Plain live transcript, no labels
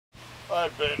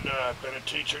I've been a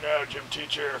teacher now, gym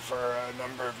teacher, for a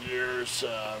number of years.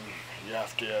 You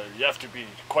have to be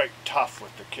quite tough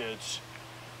with the kids.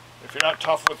 If you're not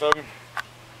tough with them,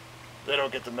 they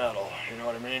don't get the medal. You know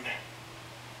what I mean?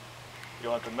 You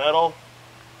want the medal?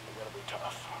 You gotta be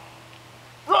tough.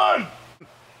 Run!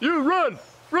 You run!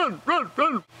 Run! Run!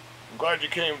 Run! I'm glad you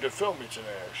came to film me today,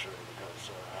 actually, because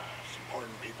it's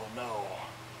important people know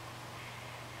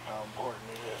how important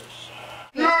it is.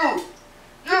 You!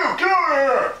 Get over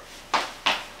here!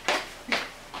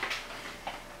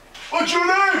 What's your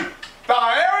name?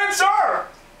 Aaron, sir!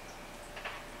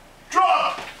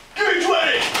 Drop! Give me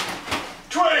 20!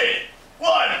 20!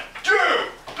 1, 2,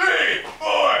 3,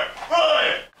 4,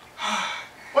 5!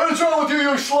 What is wrong with you,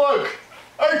 you slug?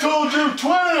 I told you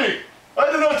 20!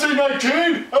 I did not say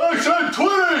 19! I said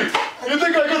 20! You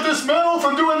think I got this medal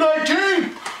from doing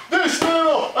 19? This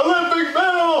medal! Olympic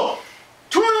medal!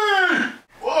 20!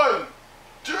 1,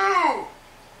 2,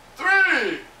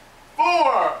 3,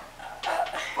 4,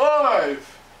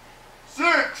 5,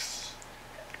 6,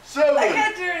 7. I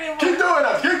can't do it anymore. Keep doing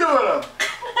them! Keep doing them!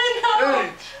 I know.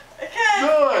 8, I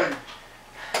can't. 9,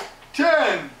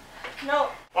 10. No.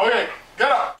 Okay,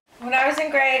 get up. When I was in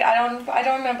grade, I don't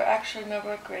remember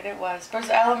what grade it was, but it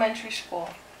was elementary school.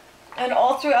 And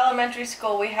all through elementary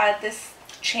school, we had this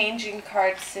changing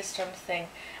card system thing,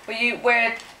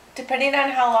 where depending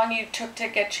on how long you took to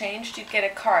get changed, you'd get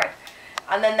a card,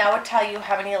 and then that would tell you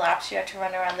how many laps you had to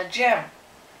run around the gym.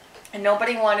 And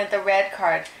nobody wanted the red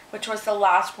card, which was the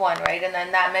last one, right? And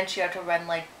then that meant you had to run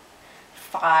like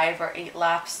 5 or 8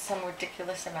 laps, some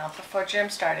ridiculous amount, before gym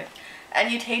started. And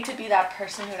you'd hate to be that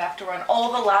person who'd have to run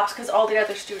all the laps because all the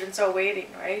other students are waiting,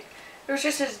 right? It was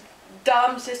just this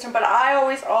dumb system, but I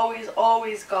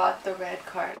always got the red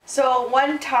card. So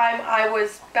one time I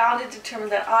was bound and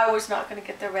determined that I was not going to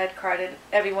get the red card, and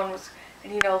everyone was,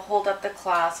 and you know, hold up the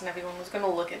class, and everyone was going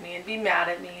to look at me and be mad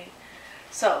at me.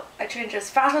 So I changed as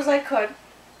fast as I could.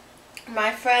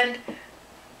 My friend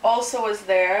also was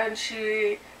there, and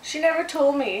she never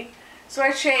told me. So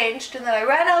I changed, and then I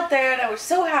ran out there, and I was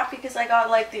so happy because I got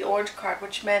like the orange card,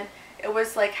 which meant it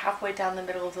was like halfway down the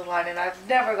middle of the line, and I've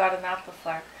never gotten that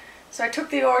before. So I took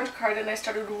the orange card and I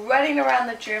started running around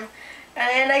the gym,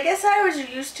 and I guess I was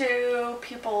used to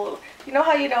people, you know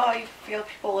how you feel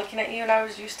people looking at you, and I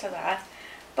was used to that.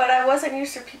 But I wasn't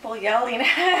used to people yelling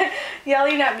at me,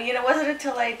 and it wasn't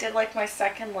until I did like my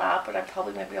second lap, and I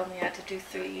probably maybe only had to do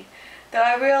 3, that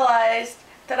I realized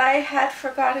that I had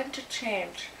forgotten to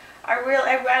change. I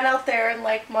ran out there in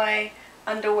like my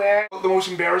underwear. The most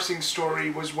embarrassing story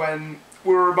was when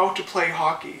we were about to play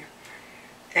hockey,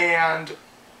 and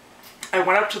I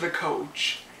went up to the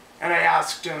coach and I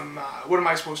asked him, what am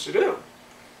I supposed to do?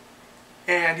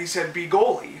 And he said, be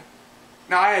goalie.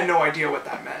 Now I had no idea what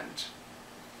that meant.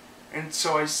 And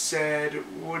so I said,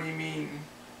 what do you mean?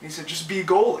 And he said, just be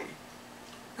goalie.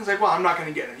 I was like, well, I'm not going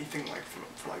to get anything like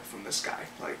from this guy.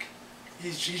 Like,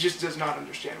 he just does not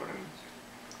understand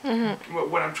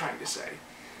what I'm trying to say.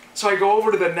 So I go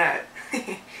over to the net.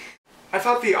 I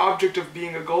thought the object of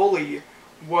being a goalie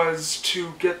was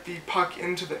to get the puck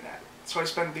into the net. So I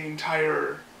spent the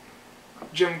entire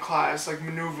gym class like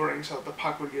maneuvering so that the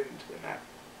puck would get into the net.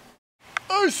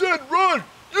 I said run!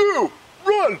 You!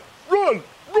 Run! Run!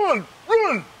 Run!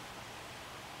 Run!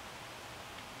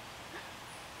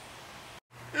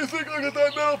 You think I get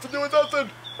that medal for doing nothing?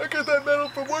 I get that medal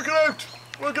for working out!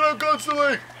 Working out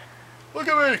constantly! Look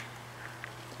at me!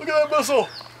 Look at that muscle!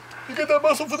 You get that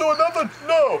muscle for doing nothing?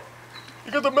 No!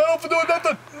 You get the medal for doing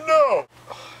nothing? No!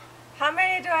 How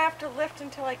many do I have to lift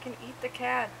until I can eat the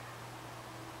can?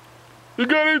 You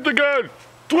gotta eat the can!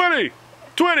 20!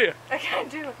 20! I can't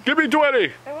do it. Give me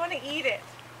 20! I want to eat it.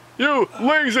 You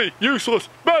lazy, useless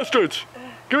bastards!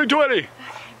 Give me 20! I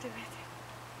can't do it.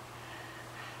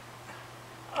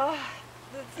 Oh,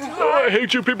 that's too Oh, I hard.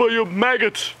 hate you people, you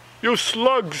maggots! You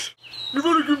slugs! You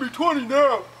better give me 20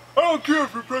 now! I don't care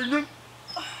if you're pregnant!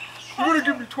 You better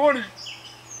give me 20!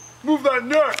 Move that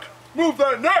neck! Move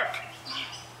that neck!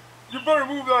 You better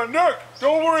move that neck!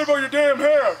 Don't worry about your damn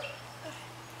hair!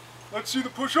 Let's see the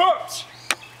push-ups!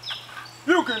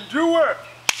 You can do it!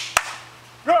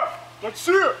 Yeah, let's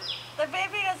see it! The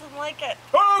baby doesn't like it.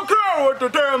 I don't care what the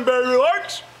damn baby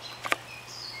likes!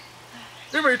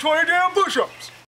 Give me 20 damn push-ups!